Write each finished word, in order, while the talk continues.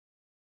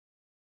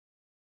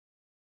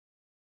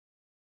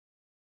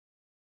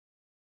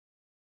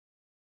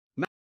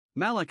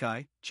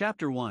Malachi,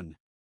 Chapter 1.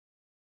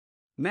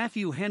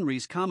 Matthew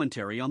Henry's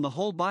Commentary on the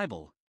Whole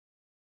Bible.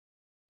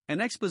 An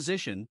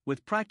exposition,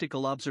 with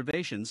practical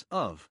observations,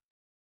 of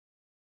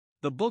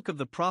the Book of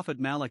the Prophet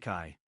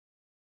Malachi.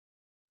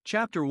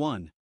 Chapter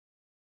 1.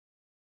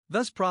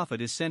 Thus prophet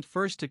is sent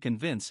first to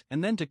convince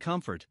and then to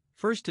comfort,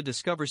 first to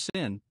discover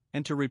sin,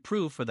 and to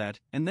reprove for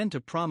that, and then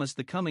to promise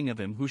the coming of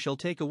him who shall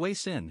take away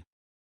sin.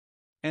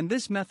 And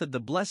this method the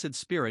Blessed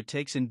Spirit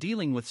takes in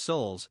dealing with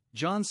souls,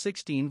 John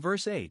 16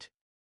 verse 8.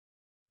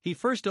 He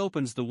first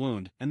opens the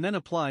wound and then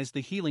applies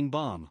the healing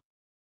balm.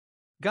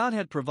 God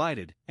had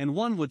provided, and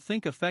one would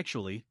think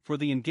effectually, for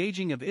the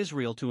engaging of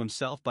Israel to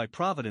himself by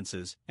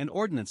providences and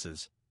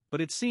ordinances,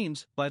 but it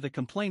seems, by the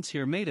complaints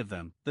here made of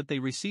them, that they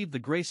received the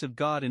grace of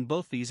God in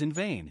both these in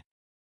vain.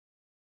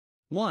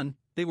 1.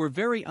 They were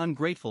very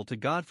ungrateful to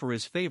God for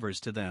his favors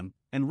to them,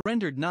 and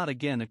rendered not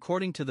again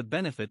according to the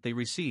benefit they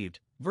received,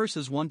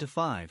 verses 1 to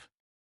 5.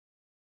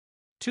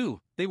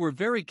 2. They were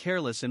very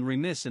careless and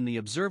remiss in the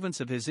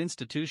observance of his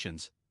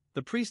institutions.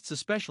 The priests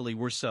especially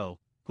were so,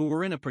 who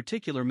were in a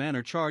particular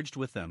manner charged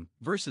with them,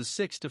 verses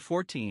 6 to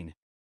 14.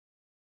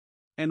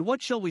 And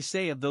what shall we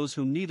say of those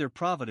whom neither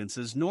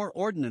providences nor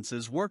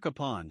ordinances work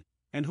upon,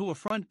 and who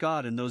affront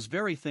God in those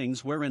very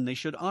things wherein they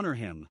should honor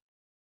him?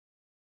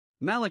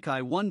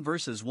 Malachi 1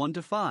 verses 1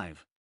 to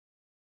 5.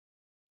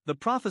 The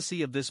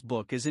prophecy of this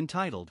book is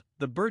entitled,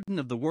 The Burden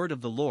of the Word of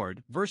the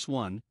Lord, verse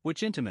 1,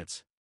 which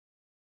intimates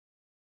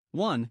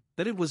 1.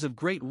 That it was of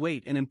great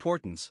weight and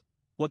importance.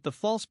 What the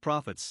false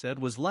prophets said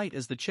was light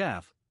as the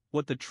chaff,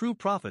 what the true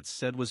prophets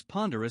said was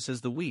ponderous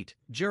as the wheat,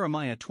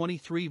 Jeremiah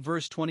 23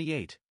 verse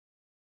 28.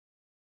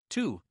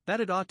 2. That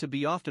it ought to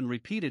be often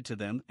repeated to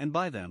them and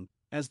by them,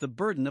 as the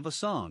burden of a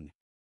song.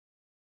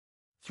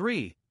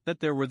 3. That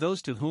there were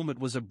those to whom it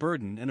was a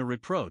burden and a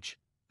reproach,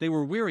 they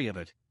were weary of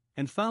it,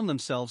 and found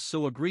themselves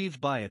so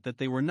aggrieved by it that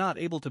they were not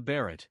able to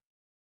bear it.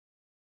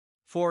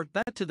 4.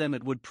 That to them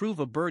it would prove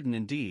a burden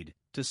indeed,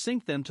 to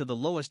sink them to the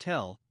lowest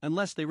hell,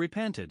 unless they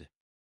repented.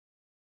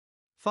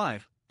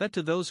 5. That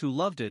to those who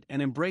loved it and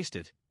embraced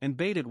it, and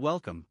bade it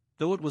welcome,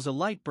 though it was a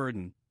light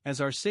burden, as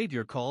our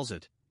Savior calls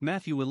it,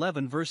 Matthew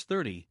 11 verse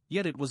 30,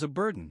 yet it was a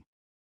burden.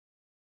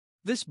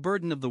 This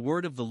burden of the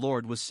word of the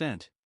Lord was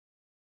sent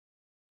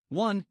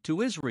 1.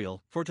 To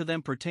Israel, for to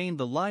them pertained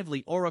the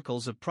lively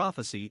oracles of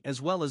prophecy as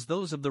well as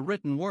those of the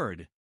written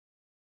word.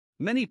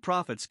 Many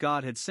prophets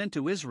God had sent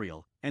to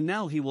Israel, and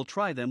now he will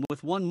try them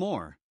with one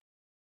more.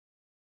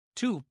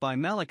 2. By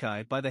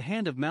Malachi, by the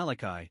hand of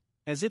Malachi,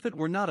 as if it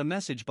were not a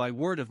message by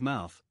word of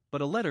mouth,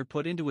 but a letter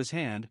put into his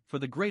hand, for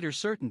the greater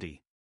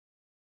certainty.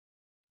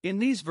 In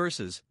these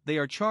verses, they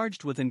are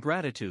charged with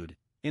ingratitude,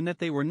 in that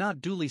they were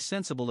not duly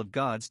sensible of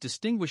God's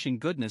distinguishing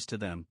goodness to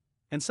them,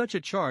 and such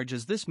a charge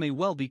as this may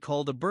well be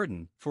called a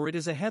burden, for it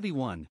is a heavy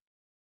one.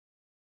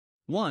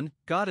 1.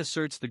 God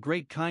asserts the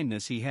great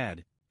kindness he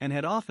had, and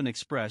had often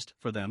expressed,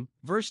 for them,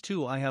 verse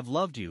 2 I have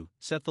loved you,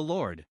 saith the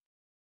Lord.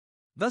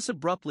 Thus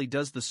abruptly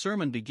does the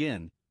sermon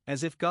begin,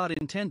 as if God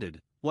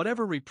intended,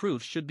 whatever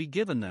reproofs should be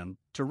given them,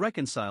 to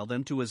reconcile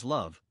them to his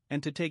love,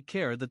 and to take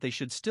care that they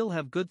should still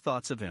have good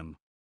thoughts of him.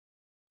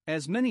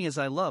 As many as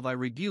I love I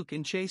rebuke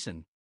and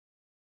chasten.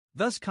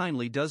 Thus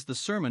kindly does the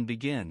sermon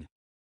begin.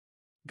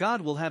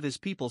 God will have his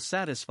people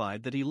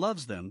satisfied that he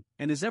loves them,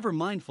 and is ever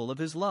mindful of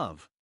his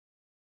love.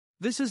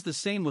 This is the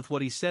same with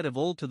what he said of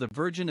old to the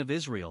Virgin of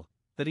Israel,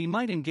 that he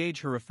might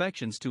engage her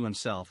affections to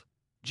himself,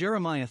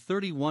 Jeremiah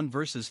 31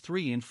 verses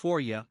 3 and 4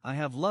 Yea, I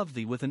have loved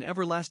thee with an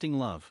everlasting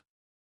love.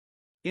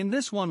 In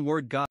this one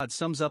word God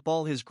sums up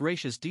all his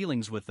gracious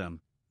dealings with them.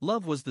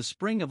 Love was the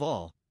spring of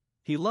all.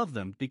 He loved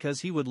them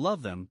because he would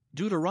love them,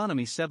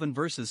 Deuteronomy 7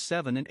 verses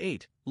 7 and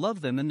 8,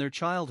 love them in their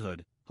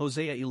childhood,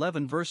 Hosea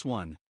 11 verse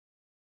 1.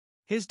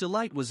 His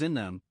delight was in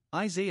them,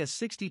 Isaiah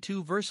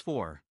 62 verse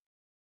 4.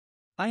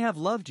 I have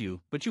loved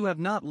you, but you have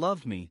not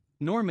loved me,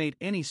 nor made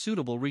any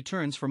suitable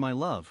returns for my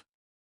love.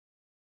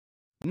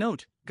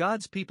 Note,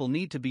 God's people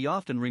need to be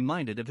often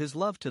reminded of his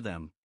love to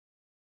them.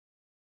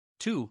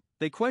 2.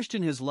 They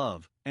question his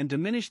love, and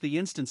diminish the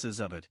instances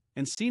of it,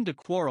 and seem to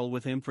quarrel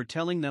with him for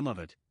telling them of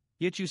it.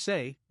 Yet you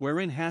say,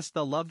 Wherein hast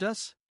thou loved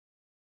us?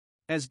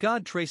 As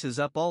God traces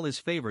up all his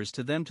favors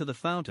to them to the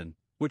fountain,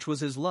 which was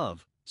his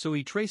love, so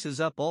he traces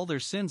up all their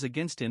sins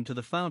against him to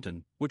the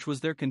fountain, which was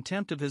their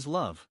contempt of his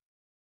love.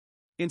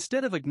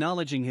 Instead of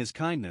acknowledging his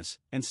kindness,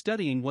 and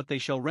studying what they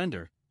shall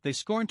render, they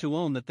scorn to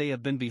own that they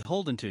have been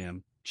beholden to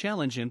him,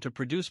 challenge him to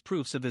produce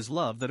proofs of his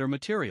love that are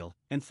material,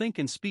 and think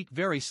and speak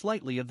very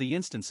slightly of the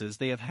instances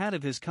they have had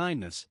of his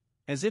kindness,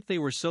 as if they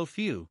were so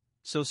few,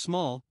 so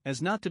small,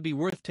 as not to be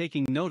worth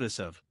taking notice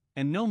of,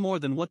 and no more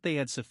than what they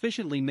had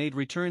sufficiently made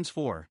returns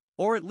for,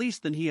 or at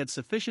least than he had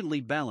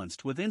sufficiently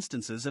balanced with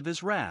instances of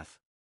his wrath.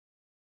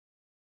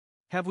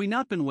 Have we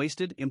not been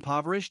wasted,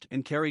 impoverished,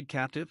 and carried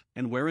captive,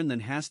 and wherein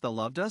then hast thou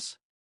loved us?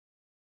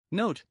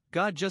 Note,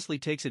 God justly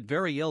takes it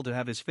very ill to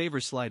have his favor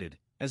slighted,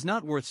 as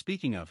not worth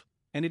speaking of,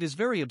 and it is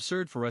very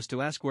absurd for us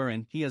to ask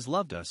wherein he has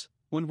loved us,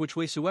 when which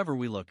way soever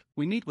we look,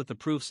 we meet with the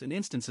proofs and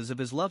instances of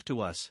his love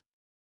to us.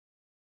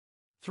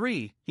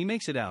 3. He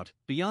makes it out,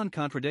 beyond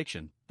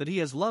contradiction, that he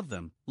has loved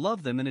them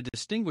in a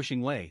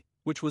distinguishing way,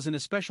 which was in a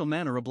special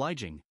manner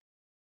obliging.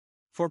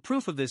 For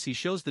proof of this he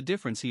shows the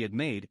difference he had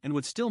made and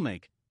would still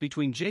make,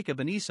 between Jacob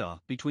and Esau,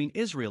 between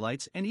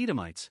Israelites and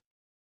Edomites.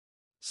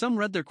 Some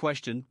read their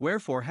question,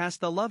 "Wherefore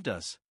hast thou loved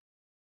us?"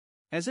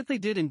 as if they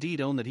did indeed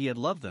own that he had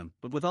loved them,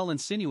 but withal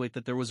insinuate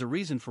that there was a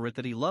reason for it,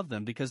 that he loved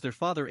them because their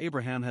father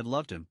Abraham had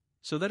loved him,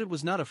 so that it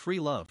was not a free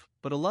love,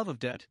 but a love of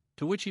debt.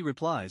 To which he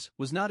replies,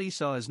 "Was not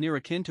Esau as near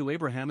akin to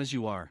Abraham as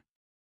you are?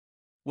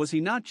 Was he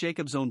not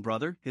Jacob's own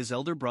brother, his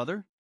elder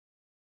brother?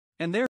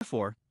 And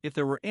therefore, if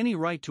there were any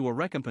right to a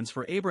recompense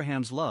for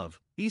Abraham's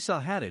love, Esau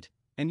had it,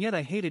 and yet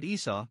I hated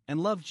Esau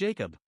and loved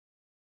Jacob."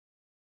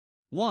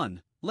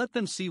 1. Let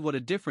them see what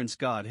a difference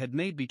God had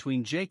made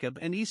between Jacob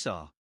and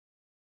Esau.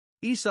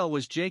 Esau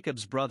was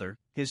Jacob's brother,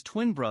 his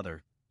twin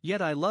brother,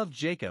 yet I loved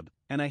Jacob,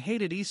 and I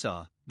hated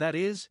Esau, that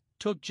is,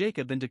 took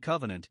Jacob into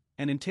covenant,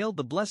 and entailed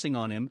the blessing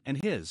on him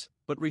and his,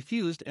 but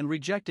refused and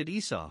rejected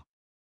Esau.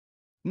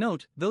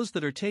 Note, those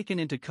that are taken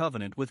into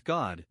covenant with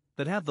God,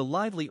 that have the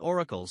lively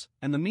oracles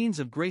and the means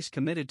of grace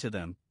committed to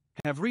them,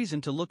 have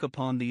reason to look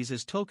upon these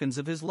as tokens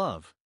of his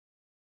love.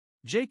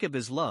 Jacob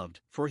is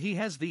loved, for he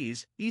has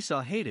these;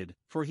 Esau hated,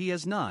 for he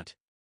has not.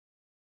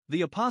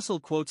 The apostle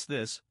quotes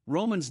this,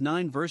 Romans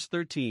 9 verse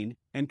 13,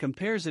 and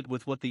compares it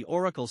with what the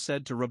oracle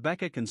said to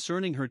Rebekah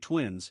concerning her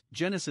twins,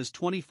 Genesis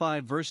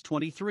 25 verse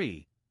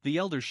 23, "The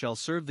elder shall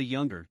serve the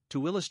younger,"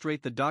 to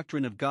illustrate the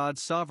doctrine of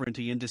God's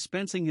sovereignty in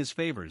dispensing his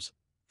favors,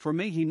 for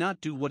may he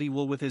not do what he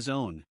will with his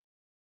own?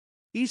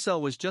 Esau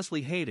was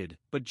justly hated,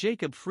 but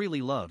Jacob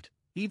freely loved.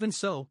 Even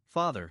so,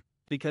 Father,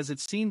 because it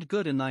seemed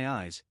good in thy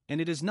eyes, and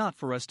it is not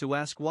for us to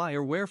ask why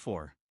or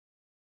wherefore.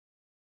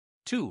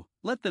 2.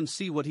 Let them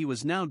see what he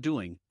was now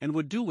doing, and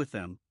would do with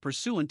them,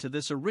 pursuant to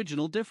this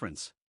original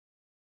difference.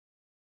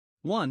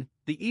 1.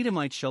 The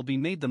Edomites shall be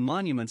made the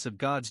monuments of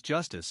God's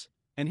justice,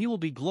 and he will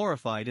be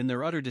glorified in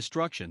their utter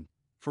destruction.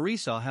 For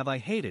Esau have I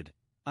hated,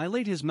 I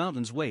laid his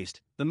mountains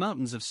waste, the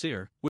mountains of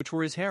Seir, which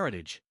were his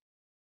heritage.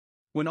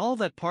 When all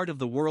that part of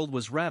the world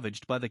was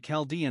ravaged by the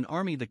Chaldean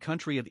army, the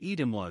country of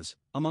Edom was,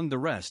 among the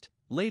rest,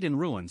 laid in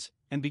ruins,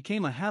 and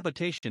became a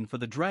habitation for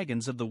the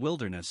dragons of the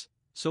wilderness,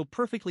 so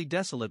perfectly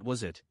desolate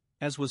was it,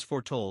 as was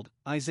foretold,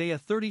 Isaiah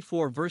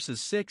 34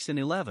 verses 6 and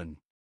 11.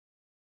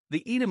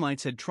 The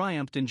Edomites had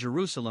triumphed in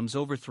Jerusalem's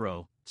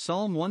overthrow,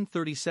 Psalm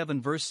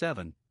 137 verse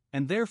 7,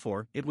 and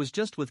therefore it was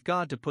just with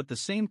God to put the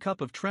same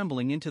cup of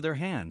trembling into their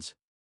hands.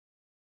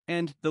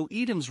 And, though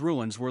Edom's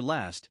ruins were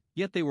last,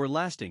 yet they were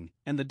lasting,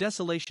 and the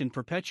desolation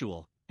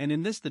perpetual, and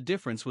in this the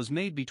difference was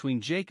made between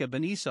Jacob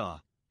and Esau,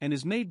 and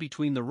is made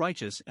between the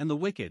righteous and the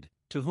wicked,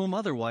 to whom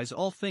otherwise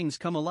all things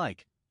come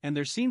alike, and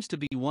there seems to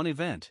be one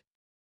event.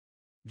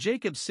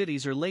 Jacob's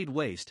cities are laid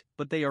waste,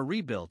 but they are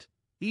rebuilt;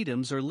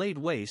 Edom's are laid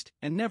waste,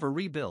 and never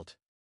rebuilt.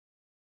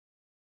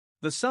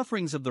 The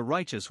sufferings of the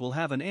righteous will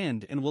have an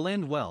end and will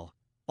end well,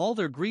 all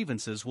their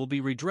grievances will be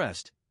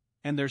redressed,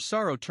 and their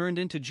sorrow turned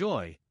into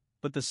joy,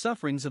 but the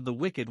sufferings of the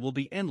wicked will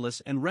be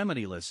endless and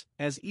remediless,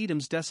 as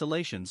Edom's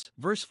desolations.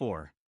 Verse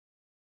 4.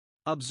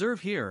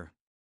 Observe here.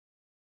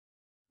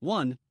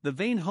 1. The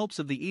vain hopes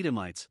of the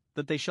Edomites,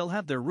 that they shall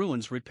have their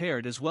ruins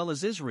repaired as well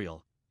as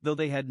Israel, though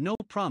they had no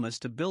promise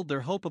to build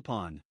their hope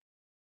upon.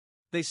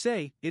 They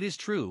say, "It is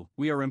true,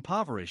 we are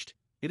impoverished,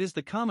 it is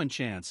the common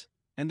chance,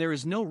 and there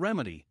is no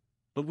remedy,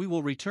 but we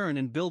will return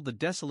and build the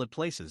desolate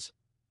places.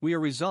 We are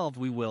resolved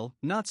we will,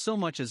 not so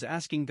much as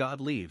asking God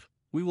leave,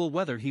 we will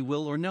whether he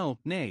will or no,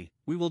 nay,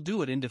 we will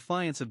do it in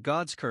defiance of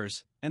God's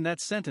curse, and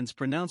that sentence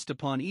pronounced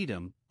upon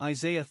Edom,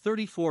 Isaiah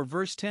 34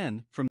 verse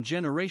 10, from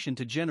generation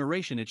to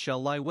generation it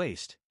shall lie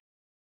waste."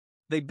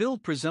 They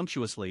build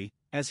presumptuously,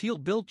 as Heel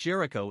built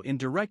Jericho in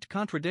direct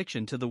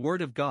contradiction to the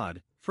word of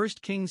God, 1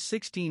 Kings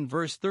 16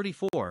 verse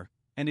 34,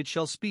 and it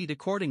shall speed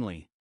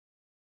accordingly.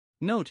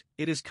 Note,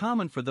 it is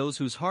common for those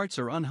whose hearts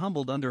are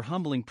unhumbled under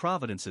humbling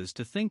providences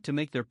to think to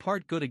make their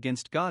part good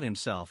against God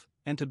himself,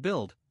 and to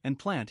build, and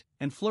plant,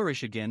 and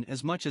flourish again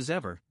as much as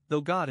ever,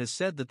 though God has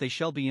said that they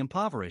shall be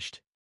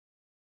impoverished.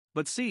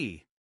 But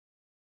see.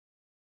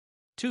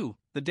 2.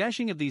 The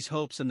dashing of these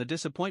hopes and the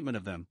disappointment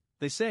of them.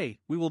 They say,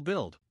 "We will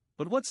build,"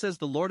 but what says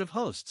the Lord of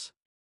hosts?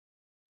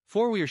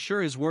 "For we are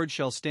sure his word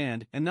shall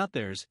stand, and not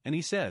theirs," and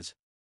he says,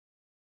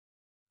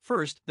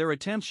 "First, their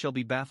attempts shall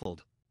be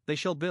baffled, they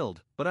shall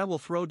build, but I will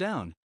throw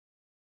down."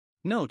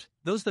 Note,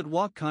 those that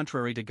walk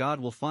contrary to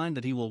God will find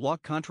that he will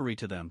walk contrary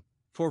to them,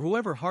 for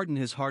whoever hardened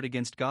his heart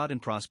against God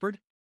and prospered?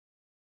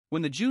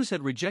 When the Jews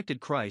had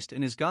rejected Christ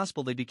and his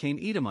gospel, they became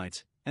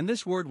Edomites, and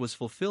this word was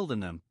fulfilled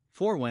in them,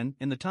 for when,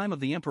 in the time of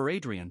the Emperor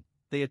Adrian,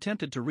 they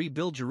attempted to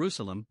rebuild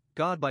Jerusalem,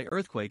 God by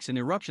earthquakes and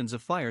eruptions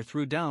of fire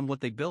threw down what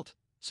they built,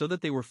 so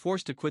that they were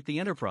forced to quit the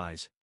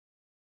enterprise.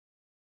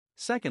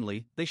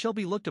 Secondly, they shall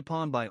be looked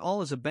upon by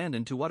all as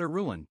abandoned to utter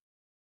ruin.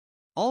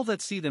 All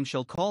that see them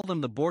shall call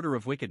them the border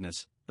of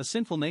wickedness, a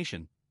sinful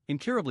nation,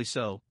 incurably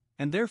so,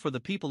 and therefore the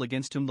people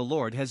against whom the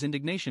Lord has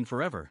indignation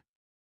forever.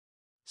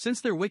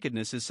 Since their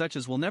wickedness is such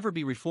as will never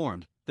be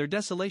reformed, their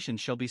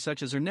desolations shall be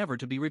such as are never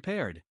to be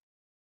repaired.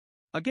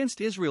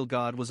 Against Israel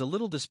God was a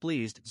little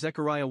displeased,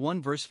 Zechariah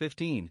 1 verse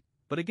 15,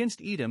 but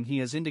against Edom he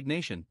has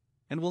indignation,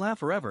 and will have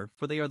forever,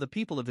 for they are the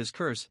people of his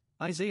curse,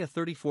 Isaiah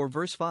 34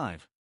 verse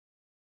 5.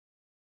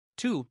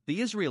 2.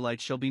 The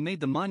Israelites shall be made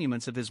the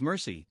monuments of his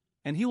mercy,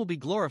 and he will be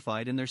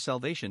glorified in their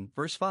salvation,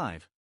 verse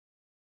 5.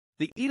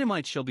 The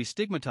Edomites shall be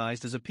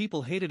stigmatized as a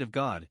people hated of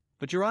God,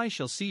 but your eyes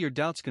shall see your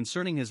doubts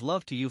concerning his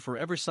love to you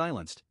forever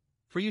silenced.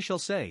 For you shall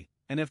say,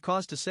 and have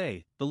cause to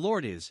say, the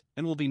Lord is,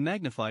 and will be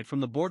magnified from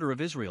the border of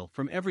Israel,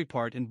 from every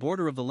part and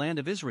border of the land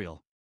of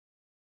Israel.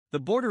 The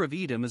border of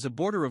Edom is a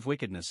border of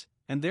wickedness,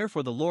 and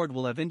therefore the Lord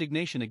will have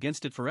indignation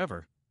against it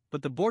forever,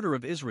 but the border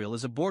of Israel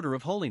is a border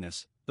of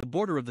holiness, the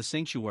border of the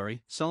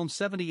sanctuary, Psalm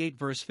 78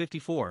 verse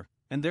 54,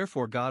 and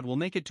therefore God will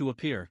make it to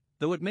appear,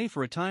 though it may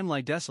for a time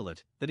lie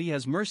desolate, that he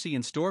has mercy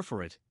in store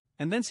for it,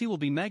 and thence he will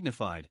be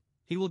magnified.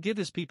 He will give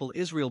his people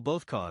Israel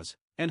both cause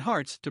and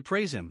hearts to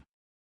praise him.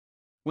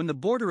 When the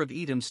border of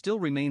Edom still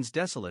remains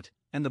desolate,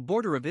 and the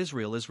border of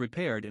Israel is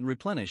repaired and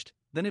replenished,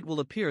 then it will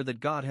appear that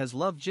God has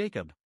loved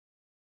Jacob.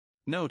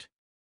 Note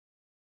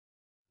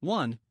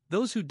 1.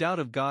 Those who doubt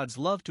of God's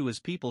love to his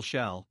people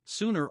shall,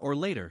 sooner or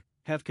later,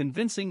 have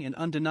convincing and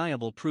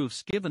undeniable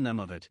proofs given them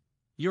of it.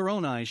 Your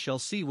own eyes shall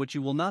see what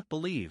you will not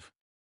believe.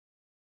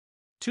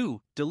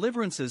 2.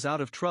 Deliverances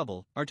out of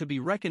trouble are to be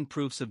reckoned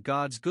proofs of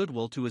God's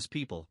goodwill to his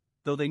people,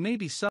 though they may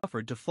be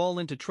suffered to fall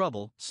into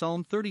trouble,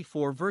 Psalm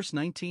 34 verse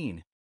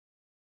 19.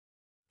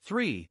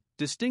 3.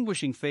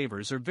 Distinguishing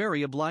favors are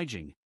very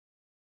obliging.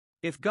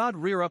 If God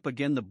rear up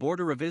again the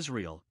border of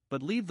Israel,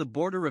 but leave the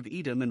border of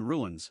Edom in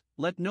ruins,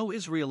 let no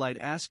Israelite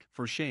ask,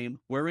 for shame,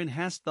 wherein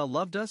hast thou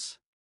loved us?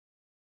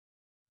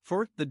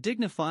 For the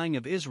dignifying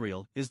of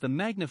Israel is the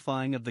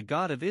magnifying of the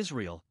God of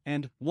Israel,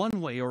 and,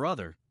 one way or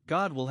other,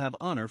 God will have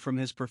honor from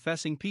his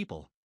professing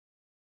people.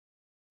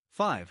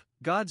 5.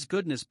 God's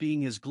goodness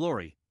being his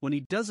glory, when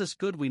he does us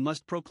good we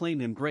must proclaim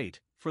him great,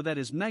 for that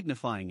is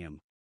magnifying him.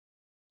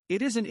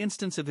 It is an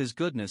instance of his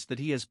goodness that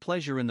he has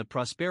pleasure in the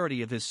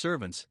prosperity of his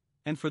servants,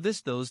 and for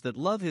this those that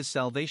love his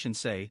salvation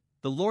say,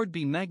 the Lord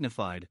be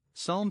magnified,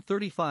 Psalm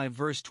 35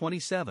 verse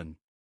 27.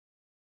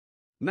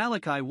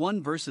 Malachi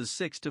 1 verses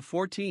 6 to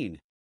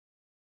 14.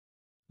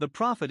 The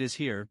prophet is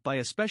here, by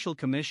a special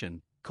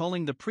commission,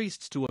 calling the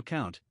priests to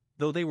account,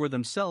 though they were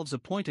themselves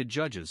appointed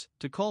judges,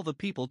 to call the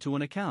people to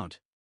an account.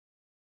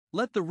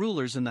 Let the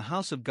rulers in the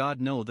house of God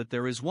know that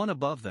there is one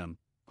above them,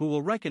 who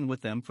will reckon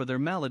with them for their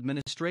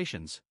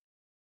maladministrations.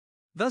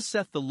 Thus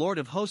saith the Lord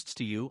of hosts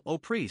to you, O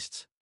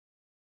priests.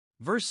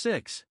 Verse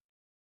 6.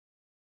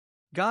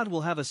 God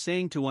will have a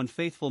saying to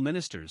unfaithful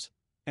ministers,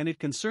 and it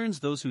concerns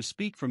those who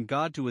speak from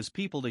God to his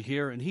people to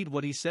hear and heed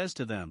what he says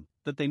to them,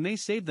 that they may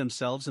save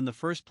themselves in the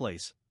first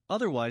place,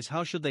 otherwise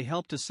how should they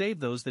help to save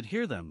those that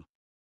hear them?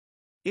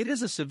 It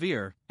is a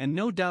severe, and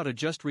no doubt a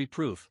just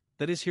reproof,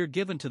 that is here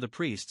given to the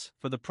priests,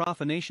 for the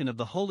profanation of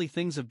the holy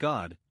things of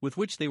God, with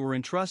which they were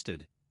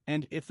entrusted,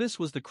 and, if this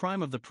was the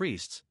crime of the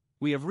priests,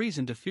 we have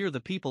reason to fear the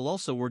people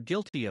also were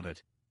guilty of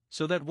it,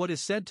 so that what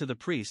is said to the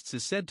priests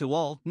is said to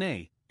all,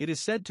 nay, it is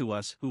said to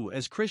us who,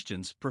 as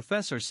Christians,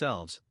 profess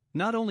ourselves,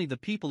 not only the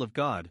people of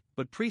God,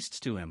 but priests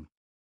to him.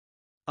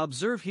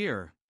 Observe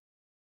here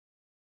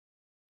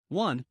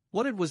 1.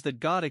 What it was that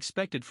God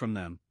expected from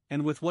them,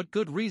 and with what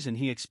good reason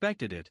he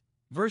expected it.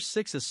 Verse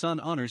 6. A son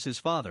honors his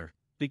father,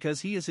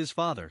 because he is his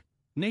father.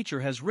 Nature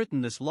has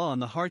written this law in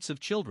the hearts of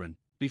children,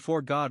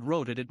 before God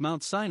wrote it at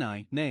Mount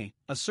Sinai. Nay,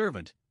 a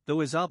servant, though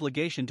his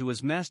obligation to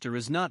his master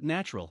is not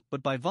natural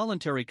but by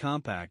voluntary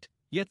compact,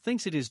 yet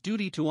thinks it his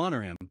duty to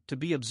honor him, to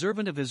be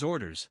observant of his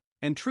orders,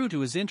 and true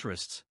to his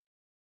interests.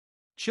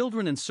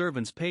 Children and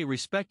servants pay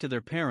respect to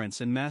their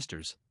parents and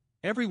masters.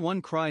 Every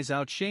one cries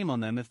out shame on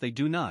them if they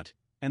do not,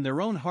 and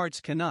their own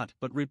hearts cannot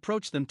but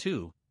reproach them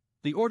too.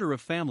 The order of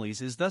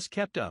families is thus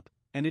kept up,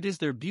 and it is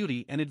their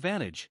beauty and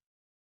advantage.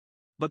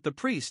 But the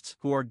priests,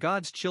 who are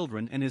God's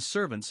children and his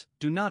servants,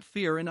 do not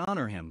fear and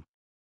honor him.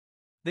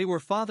 They were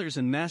fathers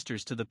and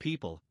masters to the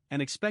people,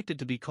 and expected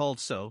to be called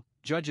so,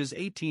 Judges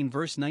 18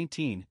 verse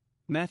 19,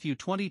 Matthew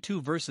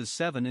 22 verses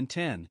 7 and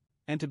 10,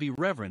 and to be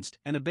reverenced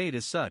and obeyed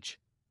as such,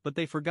 but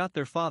they forgot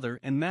their Father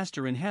and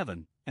Master in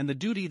heaven, and the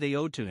duty they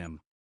owed to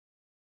him.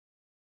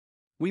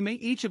 We may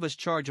each of us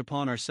charge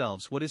upon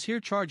ourselves what is here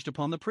charged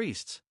upon the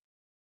priests.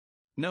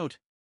 Note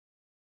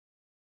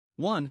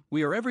 1.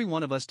 We are every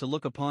one of us to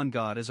look upon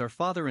God as our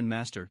Father and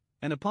Master,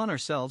 and upon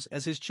ourselves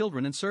as his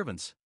children and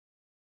servants.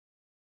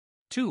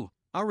 2.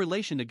 Our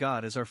relation to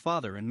God as our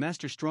Father and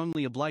Master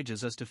strongly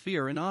obliges us to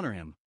fear and honor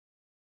him.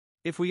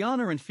 If we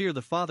honor and fear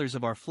the fathers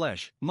of our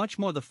flesh, much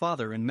more the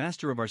Father and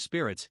Master of our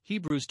spirits,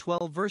 Hebrews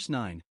 12 verse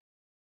 9.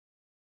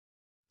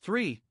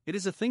 3. It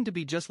is a thing to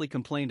be justly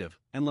complained of,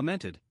 and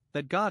lamented,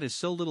 that God is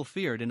so little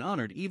feared and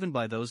honored even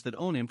by those that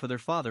own him for their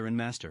Father and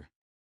Master.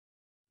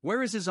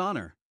 Where is his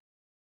honor?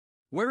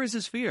 Where is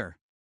his fear?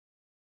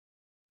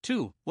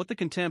 2. What the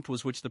contempt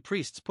was which the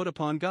priests put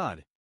upon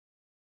God.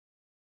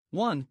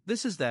 1.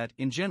 This is that,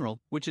 in general,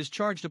 which is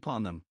charged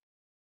upon them.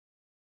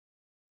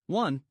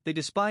 1. They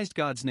despised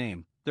God's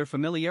name, their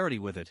familiarity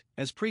with it,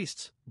 as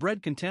priests,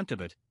 bred contempt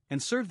of it,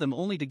 and served them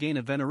only to gain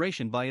a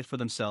veneration by it for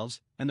themselves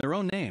and their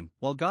own name,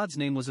 while God's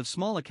name was of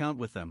small account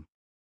with them.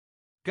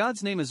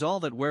 God's name is all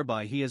that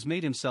whereby he has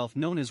made himself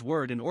known his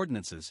word and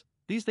ordinances,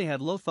 these they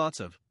had low thoughts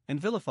of, and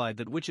vilified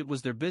that which it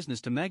was their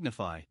business to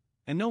magnify,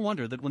 and no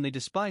wonder that when they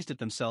despised it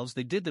themselves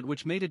they did that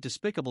which made it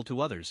despicable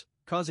to others,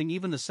 causing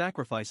even the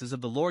sacrifices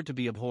of the Lord to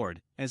be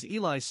abhorred, as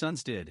Eli's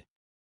sons did.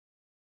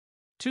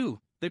 2.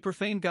 They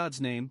profaned God's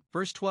name,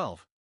 verse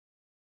 12.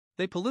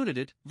 They polluted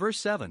it, verse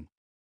 7.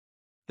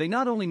 They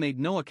not only made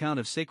no account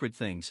of sacred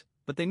things,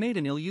 but they made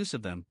an ill use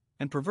of them,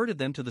 and perverted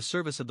them to the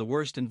service of the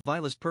worst and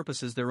vilest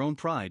purposes, their own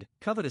pride,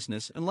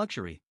 covetousness, and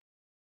luxury.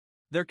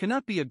 There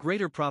cannot be a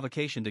greater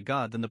provocation to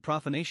God than the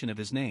profanation of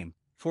his name,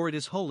 for it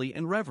is holy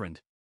and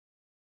reverend.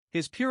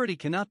 His purity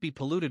cannot be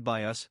polluted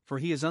by us, for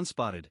he is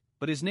unspotted,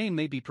 but his name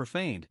may be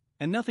profaned,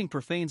 and nothing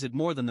profanes it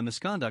more than the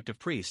misconduct of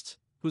priests,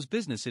 whose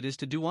business it is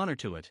to do honor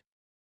to it.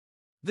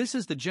 This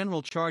is the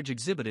general charge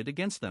exhibited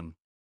against them.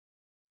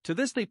 To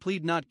this they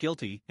plead not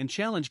guilty, and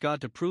challenge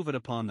God to prove it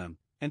upon them,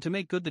 and to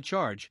make good the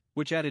charge,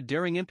 which added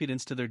daring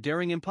impudence to their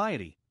daring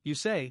impiety. You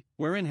say,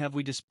 wherein have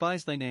we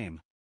despised thy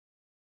name?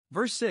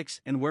 Verse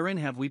 6. And wherein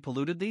have we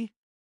polluted thee?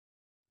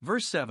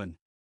 Verse 7.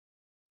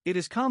 It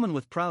is common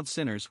with proud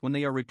sinners when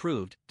they are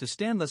reproved, to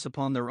stand thus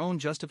upon their own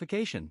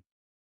justification.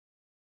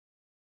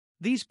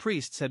 These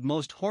priests had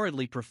most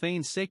horridly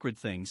profaned sacred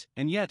things,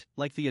 and yet,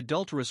 like the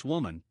adulterous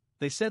woman,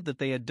 they said that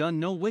they had done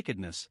no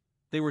wickedness.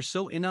 They were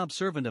so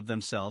inobservant of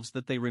themselves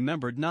that they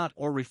remembered not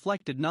or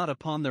reflected not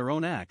upon their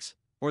own acts,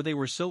 or they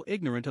were so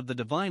ignorant of the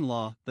divine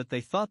law that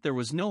they thought there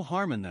was no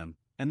harm in them,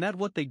 and that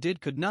what they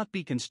did could not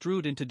be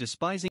construed into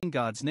despising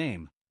God's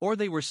name, or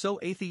they were so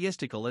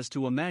atheistical as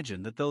to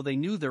imagine that though they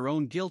knew their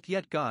own guilt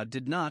yet God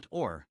did not,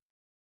 or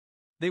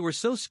they were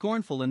so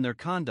scornful in their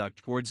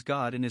conduct towards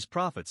God and his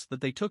prophets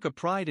that they took a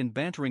pride in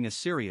bantering a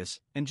serious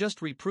and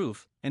just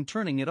reproof, and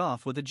turning it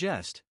off with a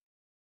jest.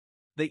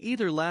 They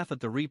either laugh at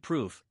the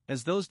reproof,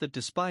 as those that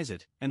despise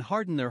it, and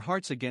harden their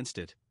hearts against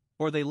it,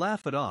 or they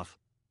laugh it off,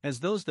 as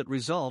those that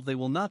resolve they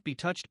will not be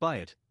touched by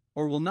it,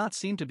 or will not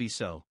seem to be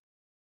so.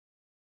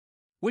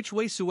 Which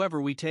way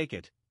soever we take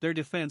it, their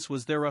defense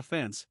was their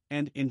offense,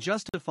 and, in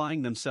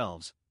justifying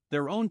themselves,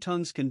 their own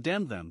tongues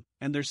condemned them,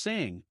 and their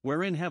saying,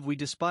 wherein have we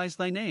despised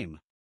thy name?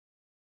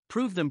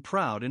 Proved them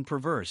proud and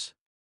perverse.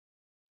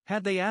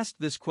 Had they asked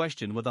this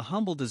question with a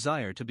humble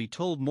desire to be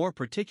told more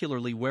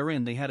particularly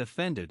wherein they had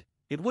offended,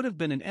 it would have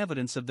been an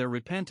evidence of their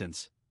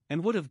repentance,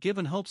 and would have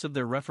given hopes of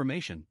their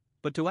reformation.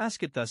 But to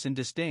ask it thus in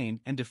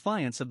disdain and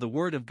defiance of the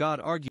word of God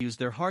argues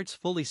their hearts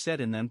fully set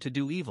in them to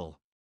do evil.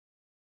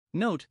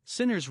 Note,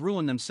 sinners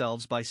ruin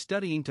themselves by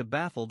studying to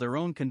baffle their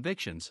own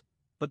convictions,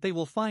 but they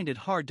will find it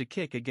hard to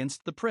kick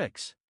against the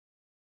pricks.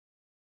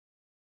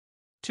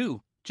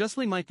 2.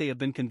 Justly might they have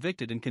been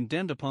convicted and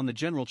condemned upon the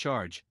general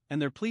charge, and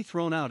their plea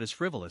thrown out as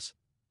frivolous,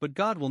 but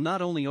God will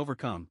not only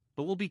overcome,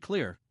 but will be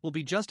clear, will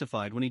be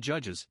justified when he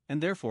judges, and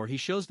therefore he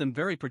shows them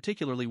very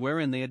particularly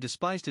wherein they had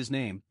despised his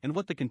name, and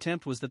what the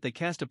contempt was that they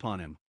cast upon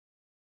him.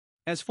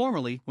 As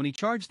formerly, when he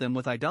charged them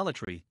with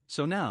idolatry,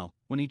 so now,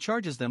 when he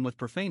charges them with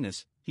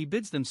profaneness, he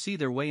bids them see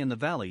their way in the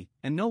valley,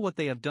 and know what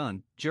they have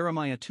done.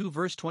 Jeremiah 2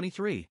 verse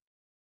 23.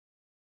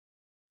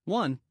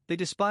 1. They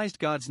despised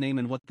God's name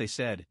in what they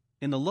said,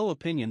 in the low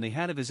opinion they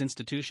had of his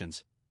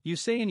institutions. You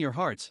say in your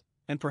hearts,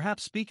 and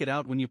perhaps speak it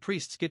out when you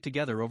priests get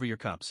together over your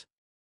cups.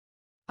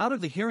 Out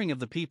of the hearing of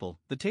the people,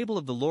 the table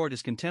of the Lord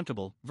is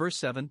contemptible, verse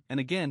 7, and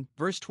again,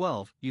 verse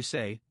 12, you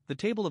say, the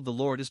table of the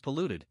Lord is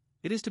polluted,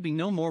 it is to be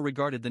no more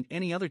regarded than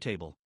any other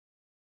table.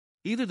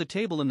 Either the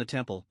table in the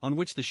temple, on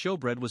which the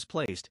showbread was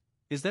placed,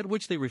 is that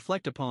which they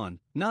reflect upon,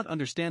 not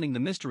understanding the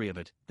mystery of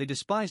it, they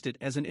despised it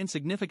as an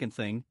insignificant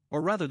thing,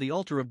 or rather the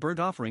altar of burnt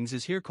offerings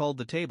is here called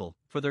the table,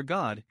 for their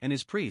God, and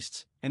his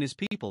priests, and his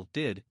people,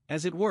 did,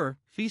 as it were,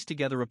 feast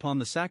together upon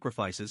the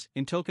sacrifices,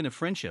 in token of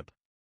friendship.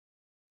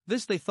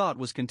 This they thought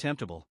was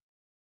contemptible.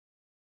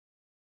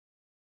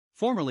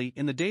 Formerly,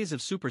 in the days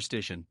of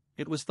superstition,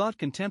 it was thought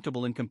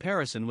contemptible in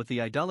comparison with the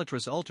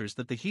idolatrous altars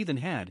that the heathen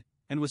had,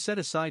 and was set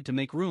aside to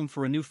make room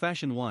for a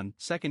new-fashioned one.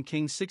 2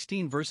 Kings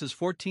 16 verses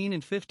 14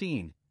 and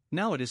 15.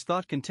 Now it is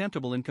thought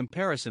contemptible in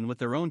comparison with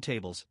their own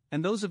tables,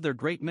 and those of their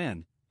great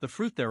men. The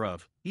fruit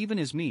thereof, even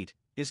his meat,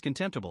 is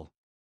contemptible.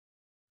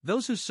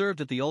 Those who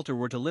served at the altar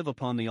were to live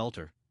upon the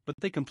altar, but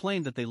they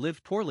complained that they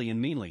lived poorly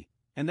and meanly,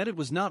 and that it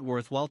was not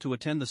worth while to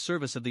attend the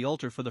service of the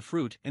altar for the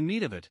fruit and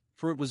meat of it,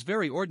 for it was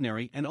very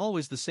ordinary and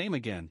always the same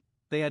again.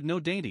 They had no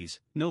dainties,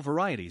 no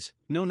varieties,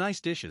 no nice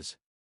dishes.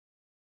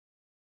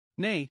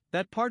 Nay,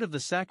 that part of the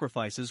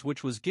sacrifices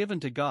which was given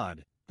to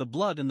God, the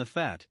blood and the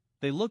fat,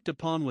 they looked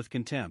upon with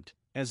contempt,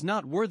 as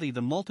not worthy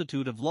the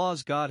multitude of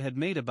laws God had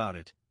made about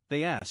it.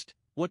 They asked,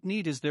 what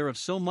need is there of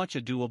so much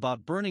ado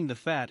about burning the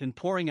fat and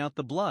pouring out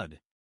the blood?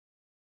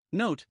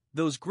 Note,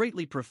 those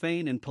greatly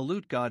profane and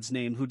pollute God's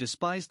name who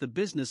despise the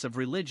business of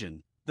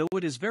religion, though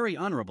it is very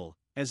honorable,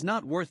 as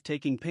not worth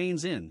taking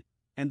pains in,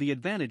 and the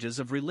advantages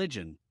of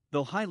religion,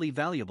 though highly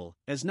valuable,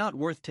 as not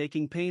worth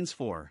taking pains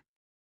for.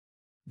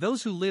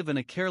 Those who live in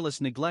a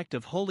careless neglect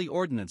of holy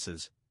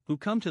ordinances, who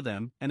come to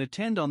them and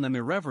attend on them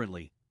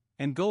irreverently,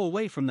 and go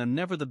away from them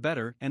never the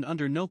better, and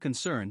under no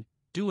concern,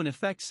 do in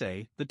effect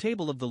say, the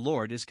table of the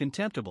Lord is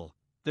contemptible,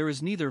 there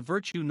is neither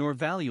virtue nor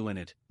value in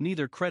it,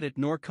 neither credit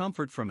nor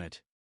comfort from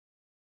it.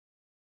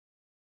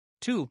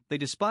 2. They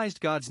despised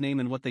God's name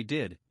in what they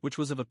did, which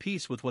was of a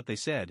piece with what they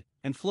said,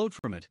 and flowed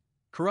from it.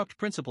 Corrupt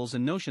principles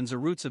and notions are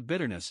roots of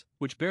bitterness,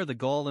 which bear the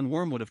gall and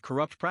wormwood of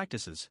corrupt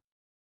practices.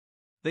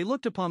 They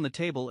looked upon the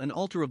table and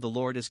altar of the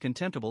Lord as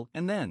contemptible,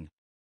 and then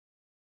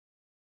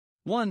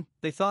 1.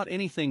 They thought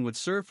anything would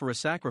serve for a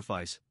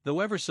sacrifice,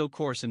 though ever so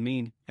coarse and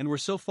mean, and were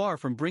so far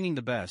from bringing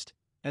the best,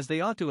 as they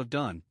ought to have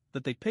done,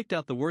 that they picked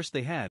out the worst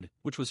they had,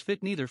 which was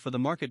fit neither for the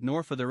market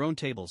nor for their own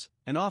tables,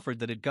 and offered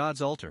that at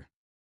God's altar.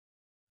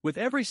 With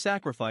every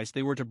sacrifice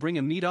they were to bring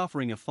a meat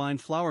offering of fine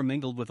flour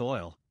mingled with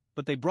oil,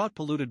 but they brought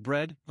polluted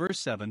bread, verse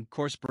 7,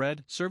 coarse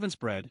bread, servant's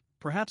bread,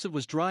 perhaps it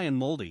was dry and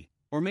moldy,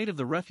 or made of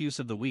the refuse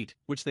of the wheat,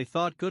 which they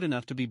thought good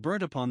enough to be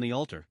burnt upon the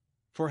altar.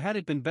 For had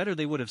it been better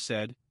they would have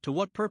said, to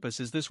what purpose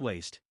is this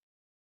waste?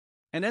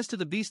 And as to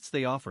the beasts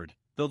they offered,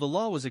 though the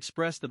law was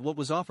expressed that what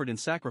was offered in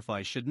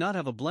sacrifice should not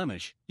have a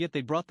blemish, yet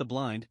they brought the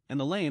blind, and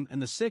the lame,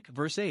 and the sick,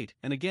 verse 8,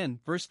 and again,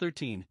 verse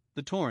 13,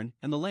 the torn,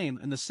 and the lame,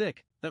 and the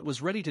sick, that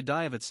was ready to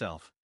die of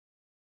itself.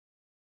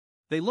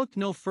 They looked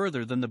no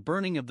further than the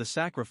burning of the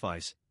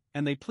sacrifice,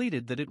 and they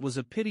pleaded that it was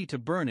a pity to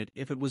burn it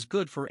if it was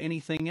good for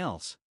anything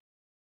else.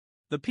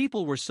 The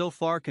people were so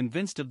far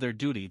convinced of their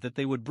duty that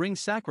they would bring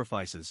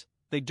sacrifices,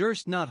 they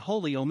durst not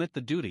wholly omit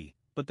the duty,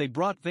 but they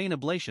brought vain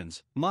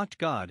oblations, mocked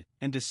God,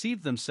 and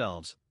deceived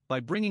themselves,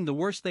 by bringing the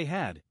worst they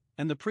had,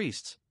 and the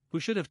priests, who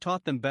should have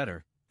taught them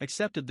better,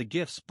 accepted the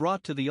gifts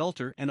brought to the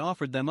altar and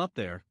offered them up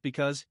there,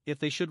 because, if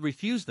they should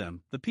refuse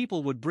them, the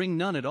people would bring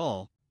none at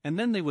all, and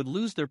then they would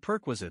lose their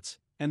perquisites,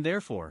 and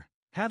therefore,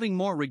 having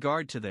more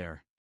regard to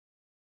their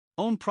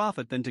own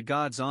profit than to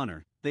God's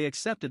honor, they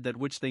accepted that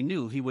which they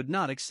knew He would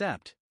not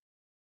accept.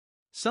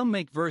 Some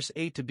make verse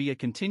 8 to be a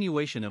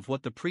continuation of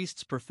what the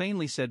priests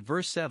profanely said.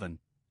 Verse 7,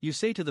 you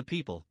say to the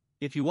people,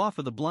 if you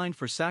offer the blind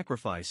for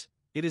sacrifice,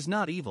 it is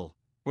not evil,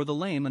 or the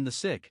lame and the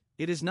sick,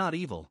 it is not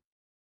evil.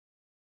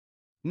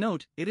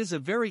 Note, it is a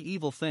very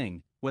evil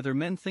thing, whether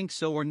men think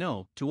so or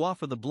no, to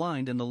offer the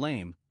blind and the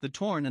lame, the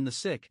torn and the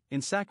sick,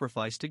 in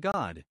sacrifice to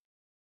God.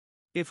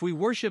 If we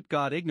worship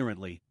God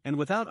ignorantly, and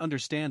without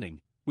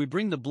understanding, we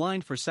bring the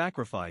blind for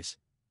sacrifice;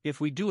 if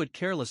we do it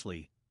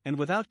carelessly, and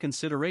without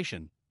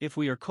consideration, if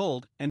we are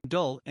cold, and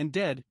dull, and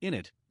dead in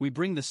it, we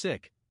bring the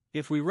sick;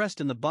 if we rest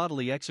in the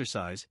bodily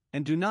exercise,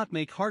 and do not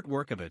make heart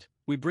work of it,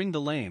 we bring the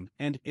lame;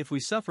 and, if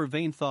we suffer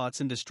vain thoughts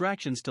and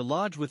distractions to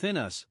lodge within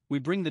us, we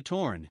bring the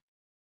torn.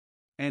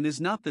 And is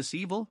not this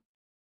evil?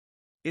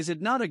 Is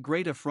it not a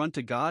great affront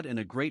to God and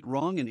a great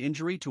wrong and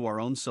injury to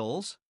our own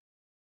souls?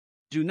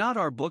 Do not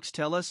our books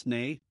tell us,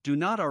 nay, do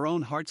not our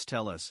own hearts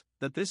tell us,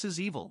 that this is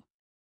evil?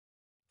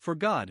 For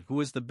God, who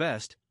is the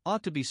best,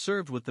 ought to be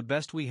served with the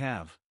best we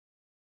have.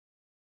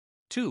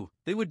 2.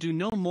 They would do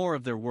no more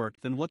of their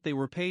work than what they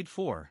were paid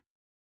for.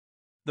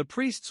 The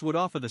priests would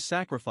offer the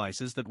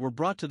sacrifices that were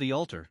brought to the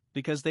altar,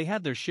 because they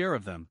had their share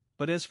of them,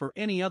 but as for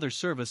any other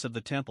service of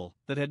the temple,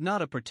 that had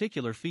not a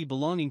particular fee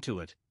belonging to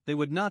it, they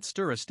would not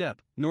stir a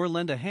step, nor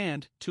lend a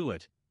hand, to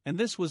it, and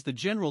this was the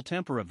general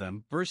temper of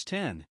them. Verse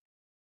 10.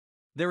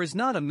 There is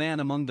not a man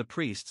among the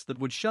priests that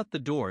would shut the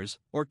doors,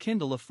 or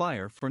kindle a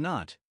fire for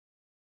naught.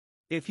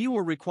 If he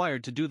were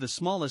required to do the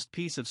smallest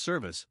piece of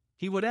service,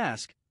 he would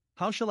ask,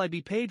 how shall I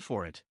be paid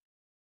for it?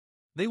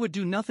 They would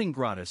do nothing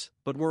gratis,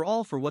 but were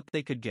all for what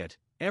they could get,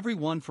 every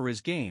one for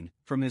his gain,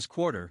 from his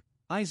quarter.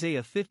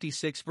 Isaiah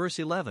 56 verse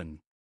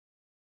 11.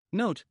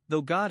 Note,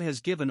 though God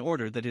has given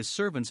order that his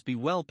servants be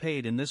well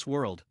paid in this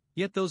world,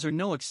 yet those are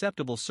no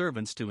acceptable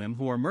servants to him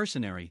who are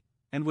mercenary,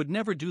 and would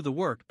never do the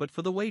work but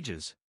for the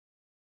wages.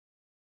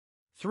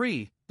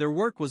 3. Their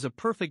work was a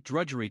perfect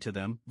drudgery to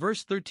them.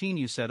 Verse 13.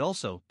 You said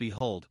also,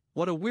 behold,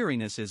 what a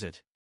weariness is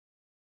it.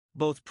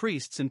 Both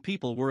priests and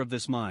people were of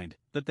this mind,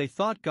 that they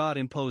thought God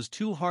imposed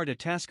too hard a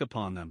task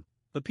upon them.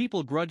 The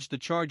people grudged the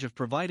charge of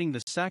providing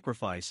the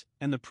sacrifice,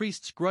 and the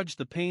priests grudged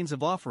the pains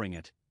of offering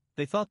it.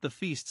 They thought the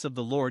feasts of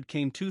the Lord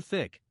came too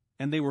thick,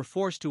 and they were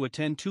forced to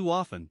attend too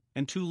often,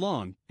 and too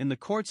long, in the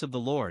courts of the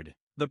Lord.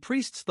 The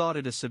priests thought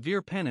it a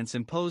severe penance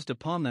imposed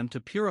upon them to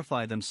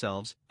purify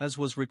themselves, as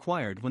was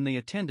required when they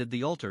attended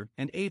the altar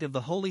and ate of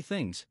the holy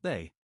things.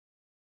 They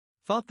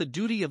thought the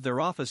duty of their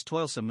office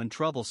toilsome and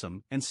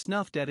troublesome, and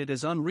snuffed at it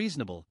as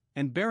unreasonable,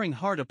 and bearing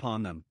hard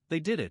upon them, they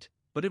did it,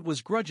 but it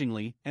was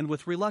grudgingly and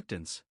with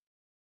reluctance.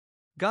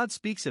 God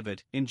speaks of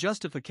it, in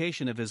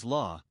justification of his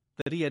law,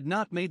 that he had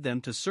not made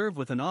them to serve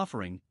with an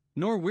offering,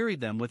 nor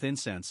wearied them with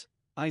incense.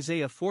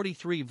 Isaiah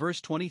 43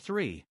 verse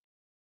 23.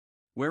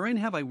 Wherein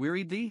have I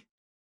wearied thee?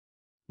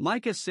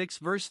 Micah 6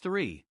 verse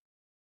 3.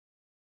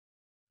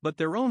 But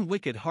their own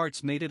wicked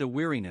hearts made it a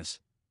weariness,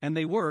 and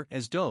they were,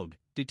 as Doeg,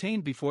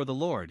 detained before the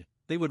Lord.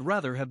 They would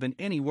rather have been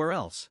anywhere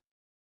else.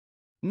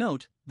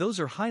 Note, those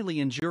are highly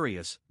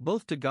injurious,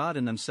 both to God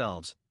and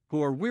themselves,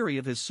 who are weary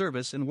of his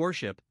service and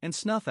worship, and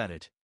snuff at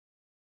it.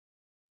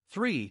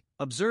 3.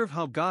 Observe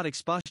how God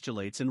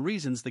expostulates and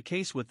reasons the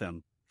case with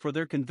them, for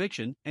their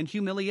conviction and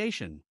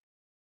humiliation.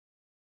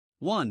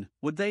 1.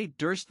 Would they,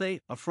 durst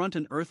they, affront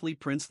an earthly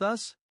prince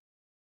thus?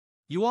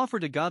 You offer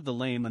to God the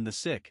lame and the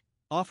sick,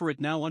 offer it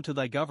now unto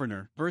thy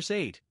governor. Verse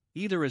 8.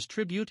 Either as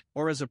tribute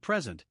or as a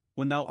present,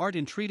 when thou art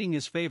entreating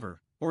his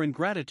favor, or in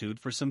gratitude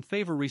for some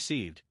favor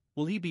received,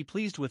 will he be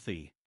pleased with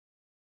thee?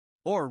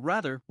 Or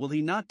rather, will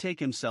he not take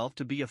himself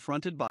to be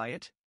affronted by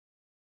it?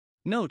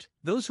 Note,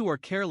 those who are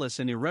careless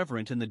and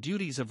irreverent in the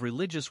duties of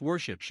religious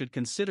worship should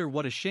consider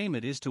what a shame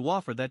it is to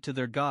offer that to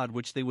their God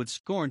which they would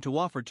scorn to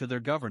offer to their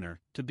governor,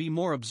 to be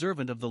more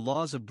observant of the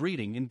laws of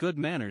breeding and good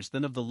manners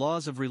than of the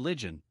laws of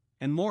religion,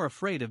 and more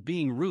afraid of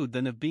being rude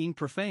than of being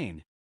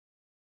profane.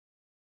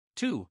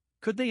 2.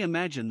 Could they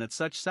imagine that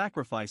such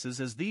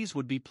sacrifices as these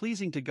would be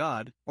pleasing to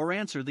God, or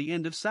answer the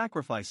end of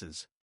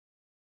sacrifices?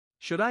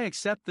 Should I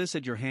accept this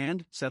at your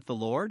hand, saith the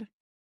Lord?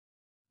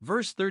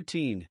 Verse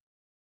 13.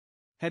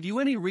 Have you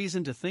any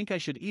reason to think I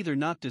should either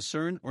not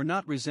discern or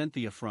not resent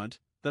the affront,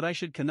 that I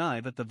should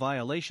connive at the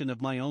violation of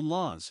my own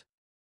laws?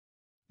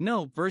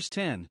 No. Verse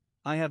 10.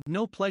 I have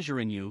no pleasure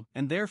in you,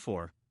 and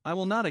therefore, I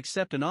will not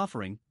accept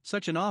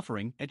such an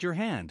offering, at your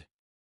hand.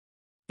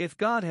 If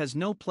God has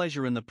no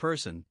pleasure in the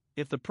person,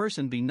 if the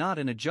person be not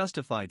in a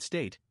justified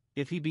state,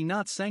 if he be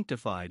not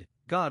sanctified,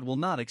 God will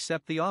not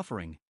accept the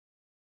offering.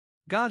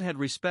 God had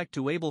respect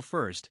to Abel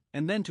first,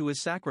 and then to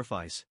his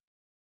sacrifice.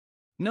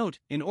 Note,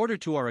 in order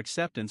to our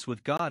acceptance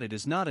with God, it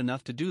is not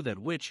enough to do that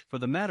which, for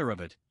the matter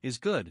of it, is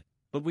good,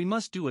 but we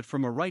must do it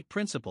from a right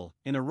principle,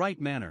 in a right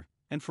manner,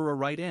 and for a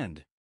right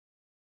end.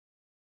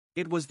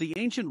 It was the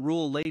ancient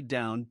rule laid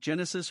down,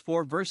 Genesis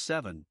 4 verse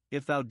 7,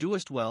 if thou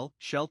doest well,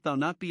 shalt thou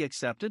not be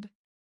accepted?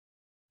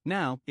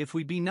 Now, if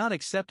we be not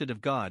accepted of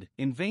God,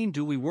 in vain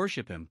do we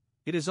worship him,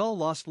 it is all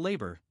lost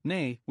labor,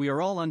 nay, we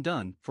are all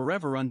undone,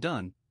 forever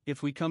undone,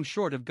 if we come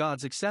short of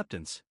God's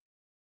acceptance.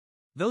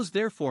 Those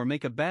therefore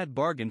make a bad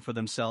bargain for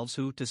themselves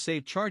who, to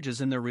save charges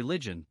in their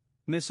religion,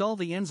 miss all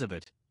the ends of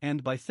it,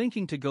 and by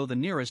thinking to go the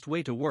nearest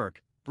way to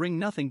work, bring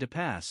nothing to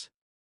pass.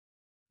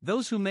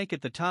 Those who make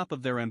it the top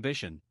of their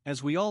ambition,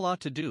 as we all ought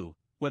to do,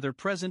 whether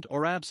present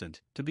or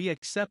absent, to be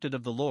accepted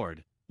of the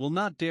Lord, will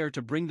not dare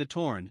to bring the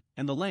torn,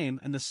 and the lame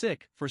and the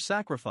sick, for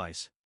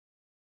sacrifice.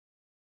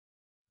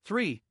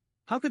 3.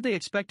 How could they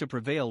expect to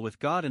prevail with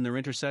God in their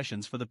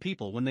intercessions for the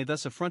people when they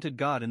thus affronted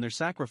God in their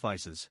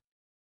sacrifices?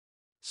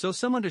 So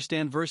some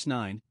understand verse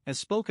 9, as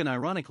spoken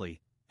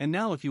ironically, and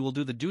now if you will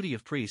do the duty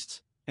of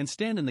priests, and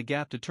stand in the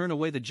gap to turn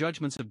away the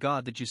judgments of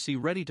God that you see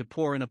ready to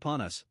pour in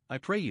upon us, I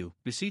pray you,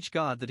 beseech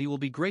God that he will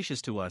be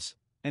gracious to us,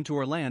 and to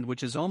our land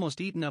which is almost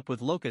eaten up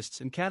with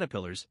locusts and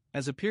caterpillars,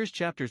 as appears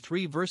chapter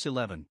 3 verse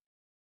 11.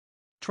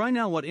 Try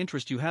now what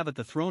interest you have at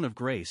the throne of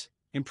grace,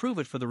 improve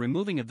it for the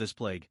removing of this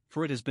plague,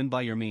 for it has been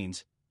by your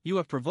means, you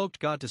have provoked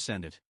God to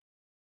send it.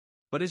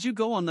 But as you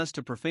go on thus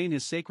to profane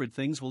his sacred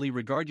things, will he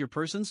regard your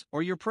persons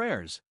or your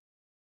prayers?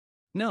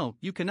 No,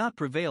 you cannot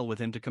prevail with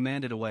him to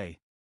command it away.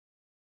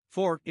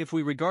 For, if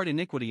we regard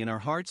iniquity in our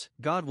hearts,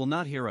 God will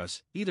not hear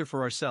us, either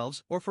for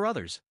ourselves or for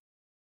others.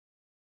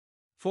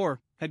 4.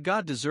 Had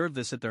God deserved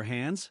this at their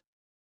hands?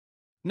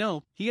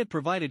 No, he had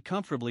provided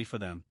comfortably for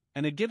them,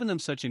 and had given them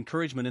such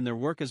encouragement in their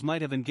work as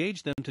might have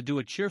engaged them to do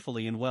it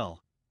cheerfully and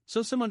well.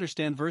 So some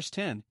understand verse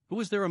 10, who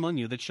is there among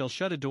you that shall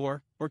shut a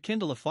door, or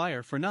kindle a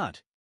fire for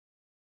naught?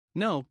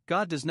 No,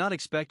 God does not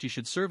expect you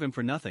should serve him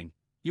for nothing,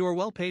 you are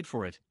well paid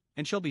for it,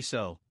 and shall be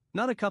so.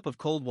 Not a cup of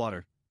cold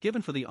water,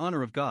 given for the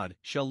honor of God,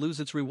 shall lose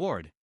its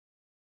reward.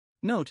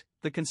 Note,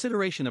 the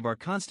consideration of our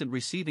constant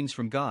receivings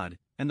from God,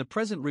 and the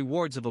present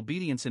rewards of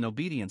obedience in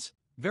obedience,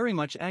 very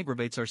much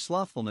aggravates our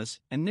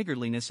slothfulness and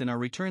niggardliness in our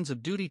returns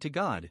of duty to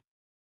God.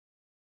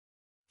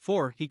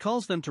 4. He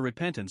calls them to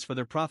repentance for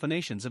their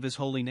profanations of his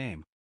holy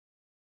name.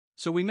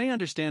 So we may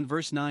understand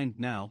verse 9,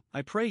 now,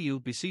 I pray you,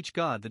 beseech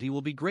God that he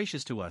will be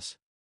gracious to us.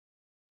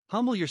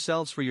 Humble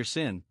yourselves for your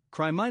sin,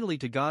 cry mightily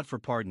to God for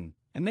pardon,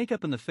 and make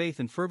up in the faith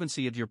and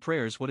fervency of your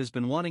prayers what has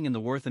been wanting in the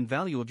worth and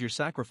value of your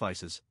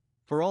sacrifices,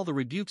 for all the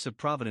rebukes of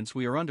providence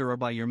we are under are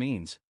by your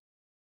means.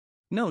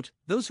 Note,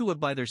 those who have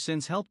by their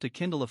sins helped to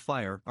kindle a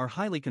fire are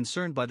highly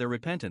concerned by their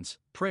repentance,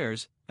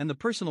 prayers, and the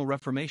personal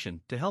reformation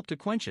to help to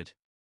quench it.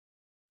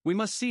 We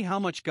must see how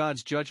much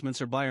God's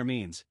judgments are by our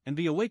means, and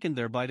be awakened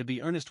thereby to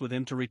be earnest with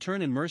him to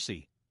return in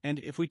mercy, and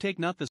if we take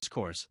not this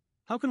course,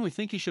 how can we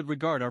think he should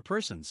regard our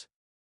persons?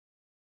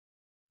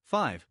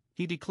 5.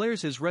 He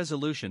declares his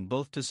resolution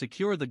both to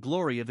secure the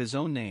glory of his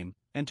own name,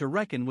 and to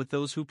reckon with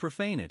those who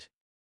profane it.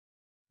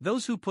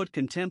 Those who put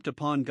contempt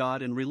upon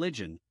God and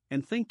religion,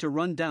 and think to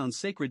run down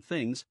sacred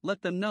things,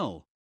 let them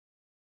know.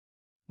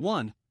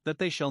 1. That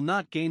they shall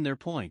not gain their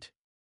point.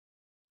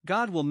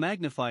 God will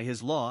magnify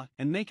his law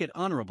and make it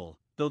honorable,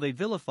 though they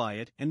vilify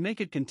it and make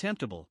it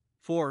contemptible.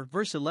 For,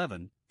 verse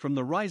 11, from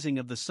the rising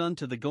of the sun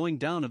to the going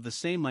down of the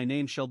same my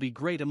name shall be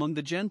great among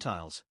the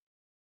Gentiles.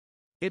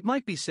 It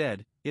might be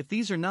said, if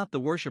these are not the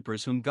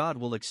worshippers whom God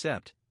will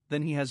accept,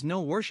 then he has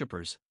no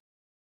worshippers.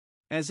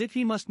 As if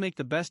he must make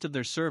the best of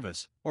their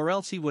service, or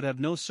else he would have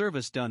no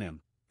service done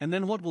him, and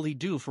then what will he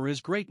do for his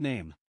great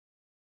name?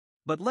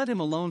 But let him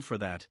alone for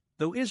that,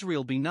 though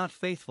Israel be not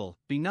faithful,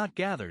 be not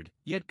gathered,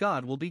 yet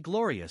God will be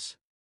glorious.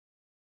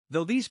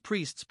 Though these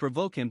priests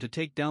provoke him to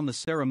take down the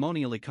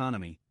ceremonial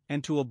economy,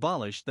 and to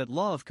abolish that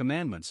law of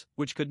commandments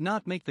which could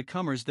not make the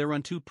comers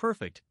thereunto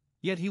perfect,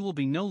 yet he will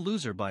be no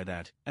loser by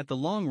that, at the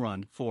long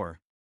run,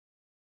 for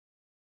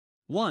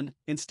 1.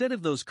 Instead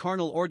of those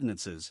carnal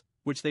ordinances,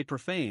 which they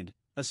profaned,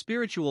 a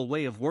spiritual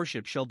way of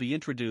worship shall be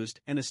introduced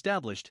and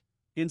established.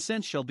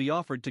 Incense shall be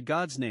offered to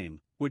God's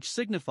name, which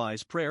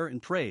signifies prayer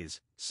and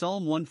praise,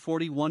 Psalm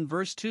 141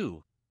 verse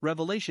 2,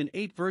 Revelation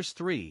 8 verse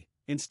 3,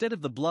 instead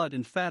of the blood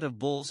and fat of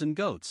bulls and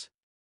goats.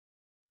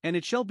 And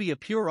it shall be a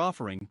pure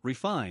offering,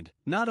 refined,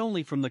 not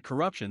only from the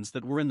corruptions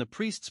that were in the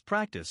priest's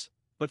practice,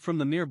 but from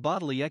the mere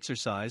bodily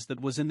exercise that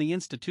was in the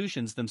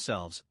institutions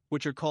themselves,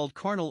 which are called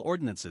carnal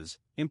ordinances,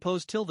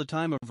 imposed till the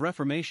time of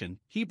Reformation,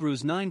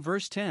 Hebrews 9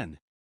 verse 10.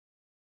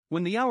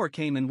 When the hour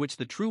came in which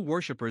the true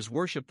worshippers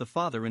worshipped the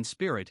Father in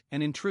spirit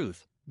and in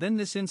truth, then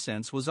this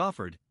incense was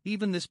offered,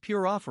 even this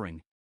pure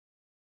offering.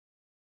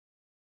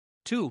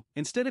 2.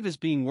 Instead of his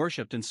being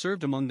worshipped and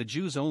served among the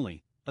Jews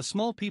only, a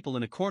small people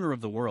in a corner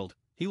of the world,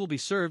 he will be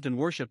served and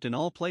worshipped in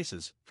all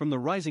places, from the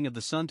rising of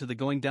the sun to the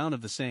going down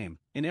of the same.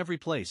 In every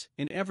place,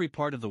 in every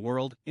part of the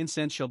world,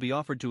 incense shall be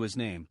offered to his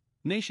name.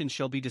 Nations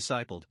shall be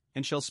discipled,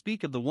 and shall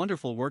speak of the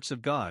wonderful works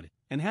of God,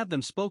 and have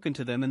them spoken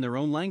to them in their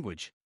own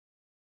language.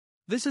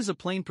 This is a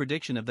plain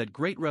prediction of that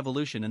great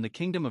revolution in the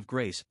kingdom of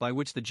grace by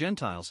which the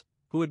Gentiles,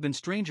 who had been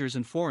strangers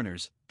and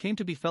foreigners, came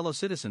to be fellow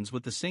citizens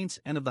with the saints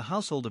and of the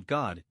household of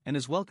God, and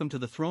as welcome to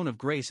the throne of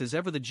grace as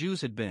ever the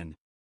Jews had been.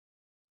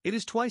 It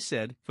is twice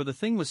said, for the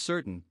thing was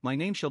certain, my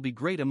name shall be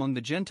great among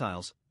the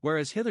Gentiles,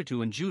 whereas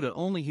hitherto in Judah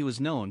only he was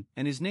known,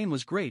 and his name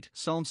was great,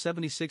 Psalm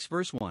 76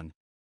 verse 1.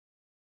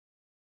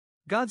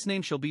 God's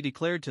name shall be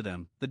declared to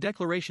them, the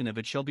declaration of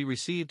it shall be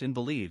received and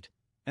believed,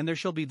 and there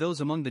shall be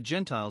those among the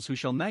Gentiles who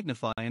shall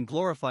magnify and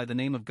glorify the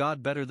name of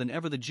God better than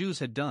ever the Jews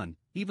had done,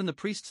 even the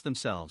priests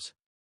themselves.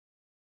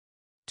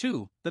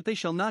 2. That they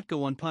shall not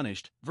go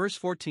unpunished, verse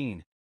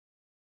 14.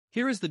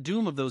 Here is the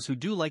doom of those who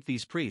do like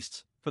these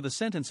priests, for the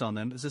sentence on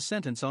them is a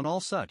sentence on all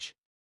such.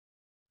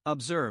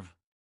 Observe.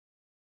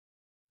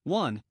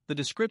 1. The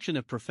description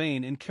of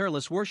profane and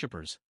careless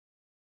worshippers.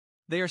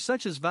 They are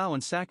such as vow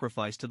and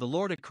sacrifice to the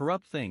Lord a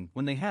corrupt thing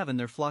when they have in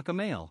their flock a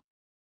male.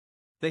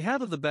 They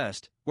have of the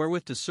best,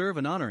 wherewith to serve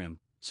and honor him,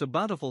 so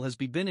bountiful has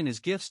he been in his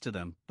gifts to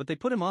them, but they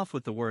put him off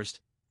with the worst,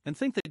 and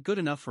think that good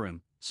enough for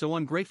him, so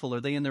ungrateful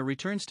are they in their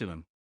returns to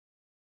him.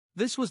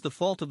 This was the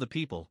fault of the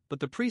people, but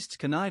the priests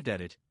connived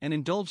at it, and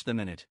indulged them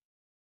in it.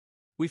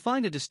 We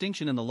find a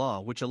distinction in the law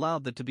which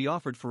allowed that to be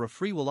offered for a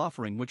freewill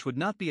offering which would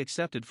not be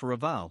accepted for a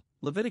vow,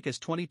 Leviticus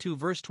 22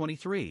 verse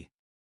 23.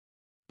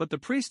 But the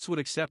priests would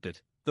accept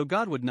it, though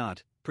God would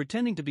not,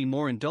 pretending to be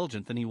more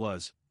indulgent than he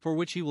was, for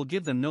which he will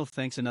give them no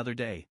thanks another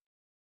day.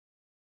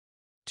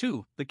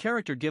 2. The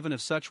character given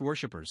of such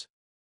worshippers.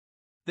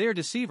 They are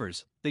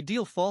deceivers, they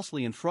deal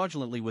falsely and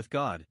fraudulently with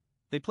God,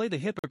 they play the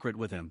hypocrite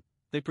with him,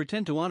 they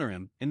pretend to honor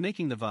him in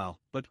making the vow,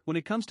 but, when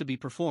it comes to be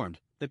performed,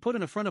 they put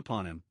an affront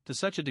upon him, to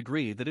such a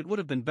degree that it would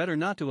have been better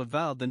not to have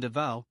vowed than to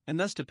vow, and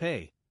thus to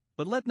pay.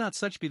 But let not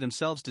such be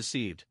themselves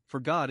deceived, for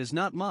God is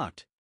not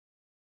mocked.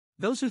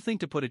 Those who think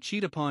to put a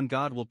cheat upon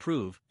God will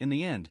prove, in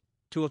the end,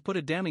 to have put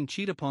a damning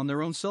cheat upon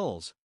their own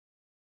souls.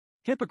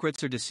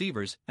 Hypocrites are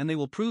deceivers, and they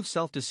will prove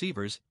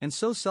self-deceivers, and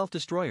so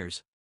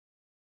self-destroyers.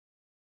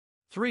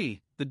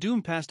 3. The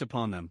doom passed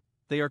upon them.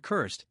 They are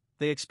cursed,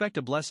 they expect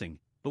a blessing,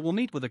 but will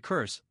meet with a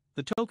curse,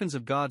 the tokens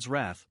of God's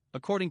wrath,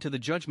 according to the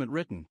judgment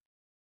written.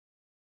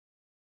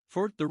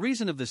 For the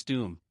reason of this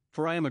doom,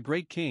 for I am a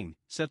great king,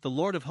 saith the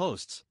Lord of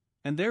hosts,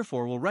 and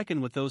therefore will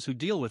reckon with those who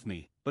deal with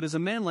me, but as a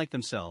man like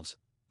themselves.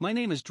 My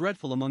name is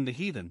dreadful among the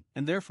heathen,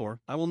 and therefore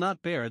I will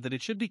not bear that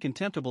it should be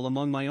contemptible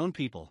among my own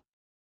people.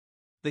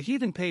 The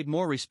heathen paid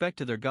more respect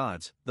to their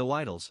gods, though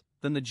idols,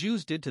 than the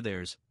Jews did to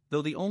theirs,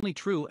 though the only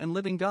true and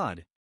living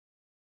God.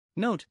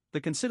 Note,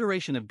 the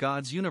consideration of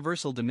God's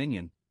universal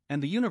dominion,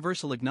 and the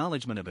universal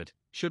acknowledgement of it,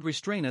 should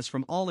restrain us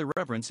from all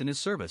irreverence in his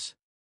service.